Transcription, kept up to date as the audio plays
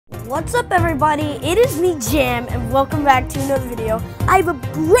What's up, everybody? It is me, Jam, and welcome back to another video. I have a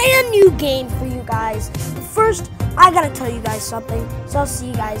brand new game for you guys. But first, I gotta tell you guys something, so I'll see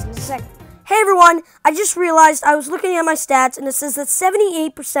you guys in a second. Hey everyone, I just realized I was looking at my stats and it says that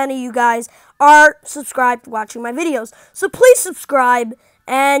 78% of you guys are subscribed watching my videos. So please subscribe,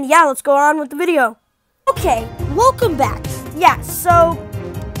 and yeah, let's go on with the video. Okay, welcome back. Yeah, so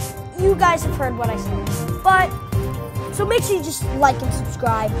you guys have heard what I said, so make sure you just like and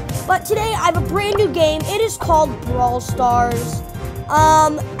subscribe. But today I have a brand new game. It is called Brawl Stars.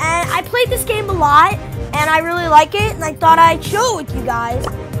 And I played this game a lot, and I really like it, and I thought I'd show it with you guys.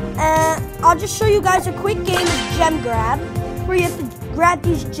 And I'll just show you guys a quick game of gem grab, where you have to grab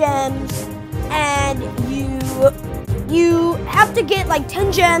these gems, and you have to get like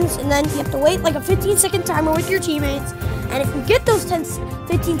 10 gems, and then you have to wait like a 15-second timer with your teammates. And if you get those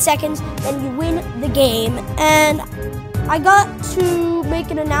 15 seconds, then you win the game. And I got to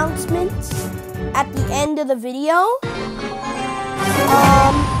make an announcement at the end of the video.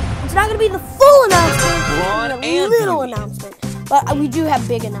 It's not going to be the full announcement, it's gonna be a little announcement. But we do have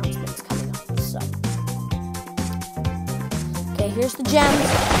big announcements coming up, so. Okay, here's the gems.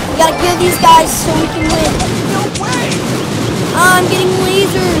 We gotta kill these guys so we can win. No way! I'm getting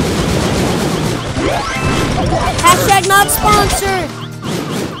lasered. Hashtag not sponsored.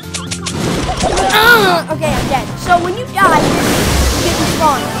 Okay, I'm dead. So when you die, you get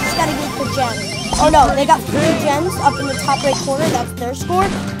respawned. You just gotta get the gems. Oh no, they got 3 gems up in the top right corner. That's their score.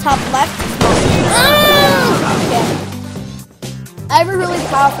 Top left. Okay. I have a really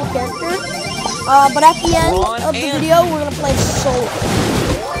powerful character, but at the end of the video, we're gonna play solo.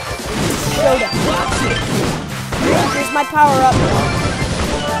 Showdown. Here's my power up.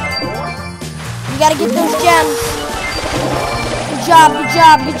 You gotta get those gems. Good job, good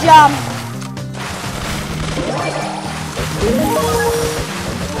job, good job.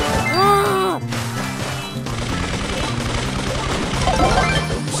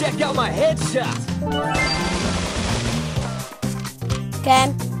 Check out my headshot.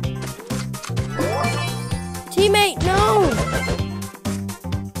 Okay. Teammate, no!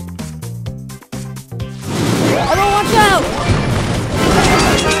 Everyone watch out!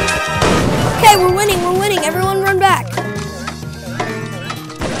 Okay, we're winning, we're winning. Everyone run back.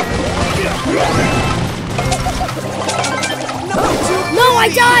 No, I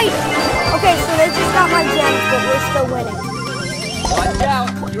died! Okay, so they just got my gems, but we're still winning. Watch out,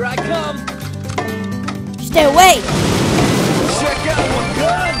 here I come. Stay away! Check out my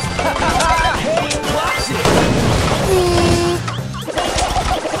guns! Hey, watch it!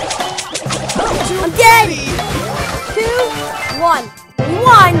 I'm dead! 2, 1. We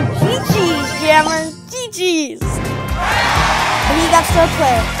won! GG's, Jammers! GG's! And he got star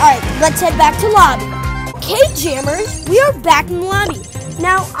player. Alright, let's head back to lobby. Okay, Jammers, we are back in the lobby.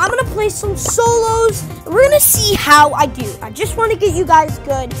 Now, I'm going to play some solos, and we're going to see how I do. I just want to get you guys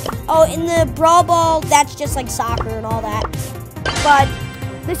good. Oh, in the Brawl Ball, that's just like soccer and all that. But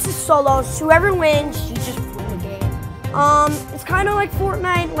this is solos. Whoever wins, you just win the game. It's kind of like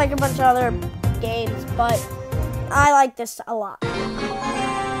Fortnite, like a bunch of other games, but I like this a lot.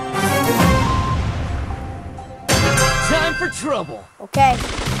 Time for trouble. Okay.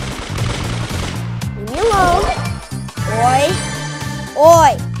 Leave me alone. Oi.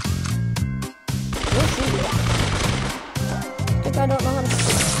 Oi. Where's she at? I think I don't know how to shoot.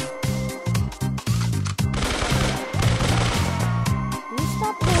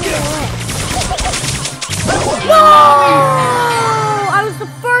 No! I was the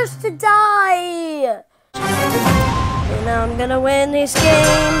first to die! And now I'm gonna win this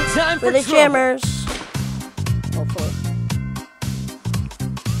game for the Jammers. Hopefully.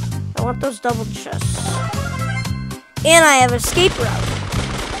 I want those double chests. And I have escape route.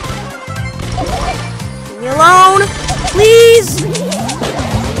 Leave me alone! Please!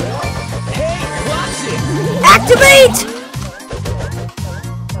 Hey, watch it! Activate!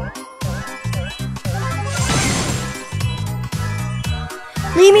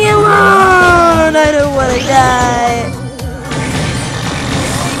 Leave me alone! I don't want to die.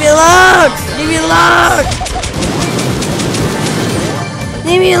 Leave me alone! Leave me alone!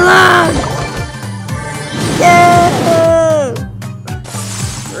 Leave me alone! Yeah!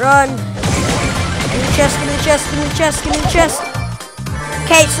 Run! Give me the chest, give me the chest, give me the chest, give me the chest.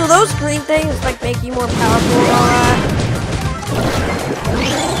 Okay, so those green things like make you more powerful and all that.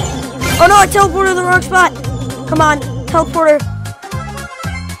 Oh no, I teleported to the wrong spot! Come on, teleporter.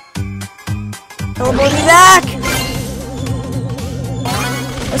 Teleport me back!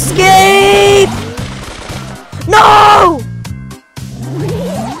 Escape! No!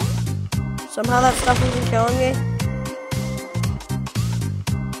 Somehow that stuff isn't killing me.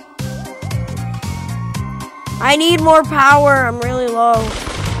 I need more power. I'm really low.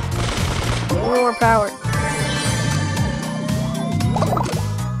 More power.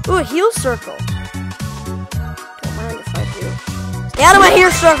 Ooh, a heal circle. Don't mind if I do. Stay out of my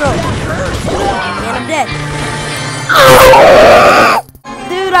heal circle. And I'm dead.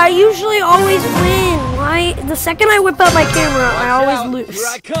 Dude, I usually always win. Why? The second I whip out my camera, I always lose. Here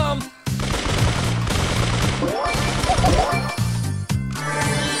I come.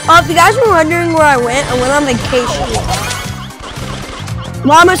 If you guys were wondering where I went on vacation.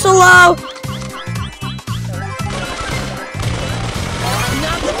 Why am I so low?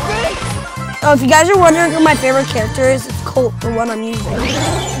 Oh, if you guys are wondering who my favorite character is, it's Colt, the one I'm using.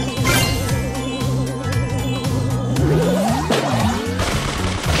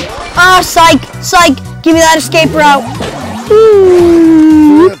 Ah, psych, psych. Give me that escape route.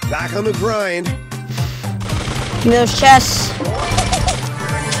 Ooh. Back on the grind. Give me those chests.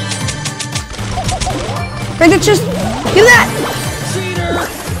 Bring the chest. Give that. Cheater.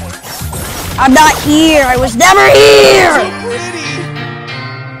 I'm not here. I was never here.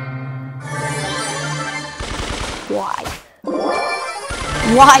 Why?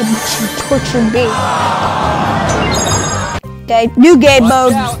 Why must you torture me? Okay, new game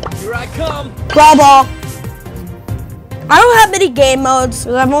mode. Here I come. Brawl ball. I don't have many game modes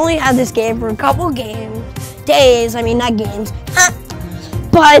because I've only had this game for a couple days. I mean, not games.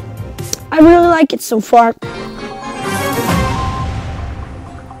 But I really like it so far.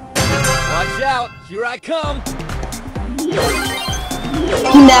 Watch out. Here I come. Give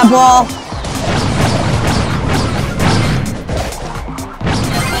me that ball.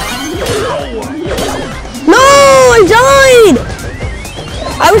 No, I died!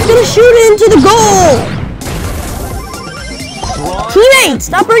 I was gonna shoot it into the goal! Teammates,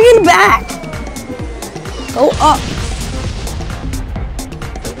 stop bringing it back! Go up.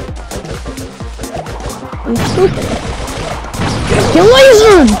 I'm stupid. Get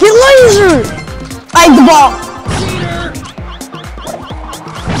lasered! Get lasered! I have the ball.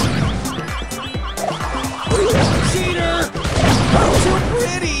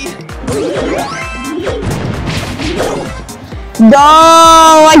 No,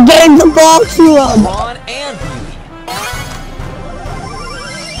 I gave the ball to him. On and beauty.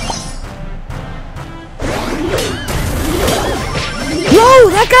 Whoa,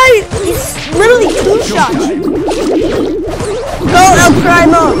 that guy is literally 2 shots. Go El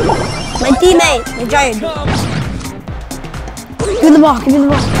Primo. My teammate, my giant. Give me the ball, give me the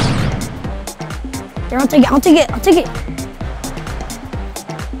ball. Here, I'll take it, I'll take it, I'll take it.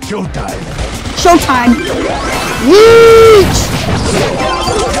 Showtime. Showtime. Reach!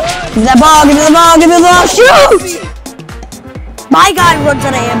 Give me that ball, give me the ball, give me the ball, shoot! My guy runs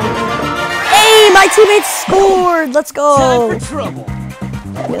out of ammo. Hey, my teammates scored, let's go. Time for trouble.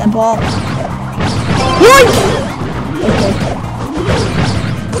 Give me that ball. Yoink!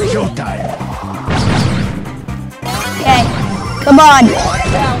 Showtime. Okay, come on.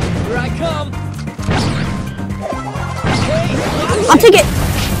 Watch out. Here I come. I'll take it.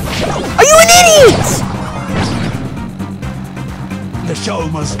 Are you an idiot? The show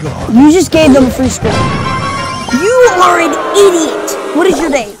must go. You just gave them a free score. You are an idiot. What is your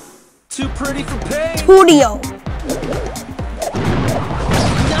name? Too pretty for pain. Tudio.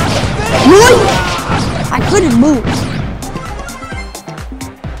 Yoink! I couldn't move.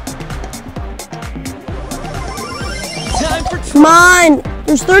 Time for Come on.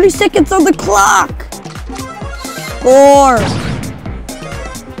 There's 30 seconds on the clock. Score.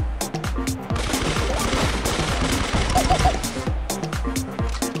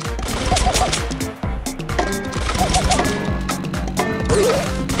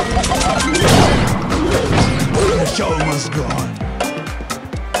 The show must go on.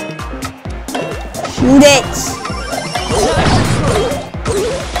 Shoot it.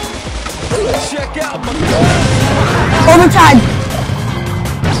 check out my Overtime.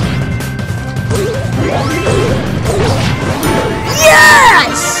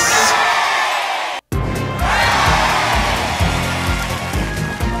 Yes!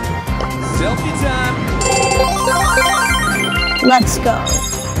 selfie time. Let's go.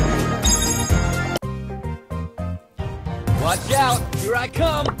 Watch out, here I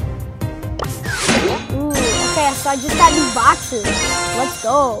come. Ooh, okay, so I just got new boxes. Let's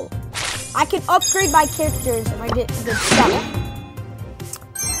go. I can upgrade my characters if I get good stuff.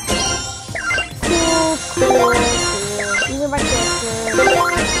 Cool, cool, cool. These are my characters. Cool.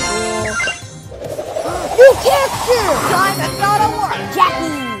 New character! Time to go to work!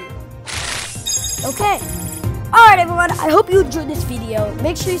 Jackie! Okay. Alright, everyone. I hope you enjoyed this video.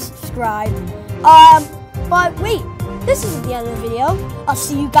 Make sure you subscribe. But wait. This isn't the end of the video. I'll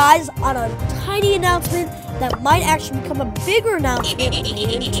see you guys on a tiny announcement that might actually become a bigger announcement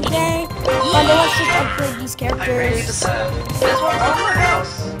later today. But let's just upgrade these characters.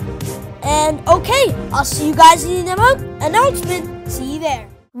 And okay, I'll see you guys in the announcement. See you there.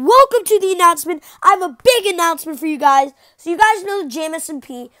 Welcome to the announcement. I have a big announcement for you guys. So you guys know the Jam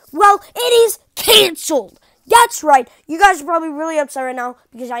SMP. Well, it is canceled. That's right. You guys are probably really upset right now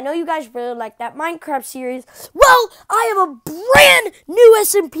because I know you guys really like that Minecraft series. Well, I have a brand new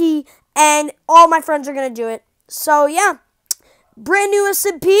SMP and all my friends are going to do it. So yeah, brand new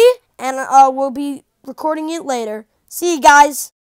SMP and we'll be recording it later. See you guys.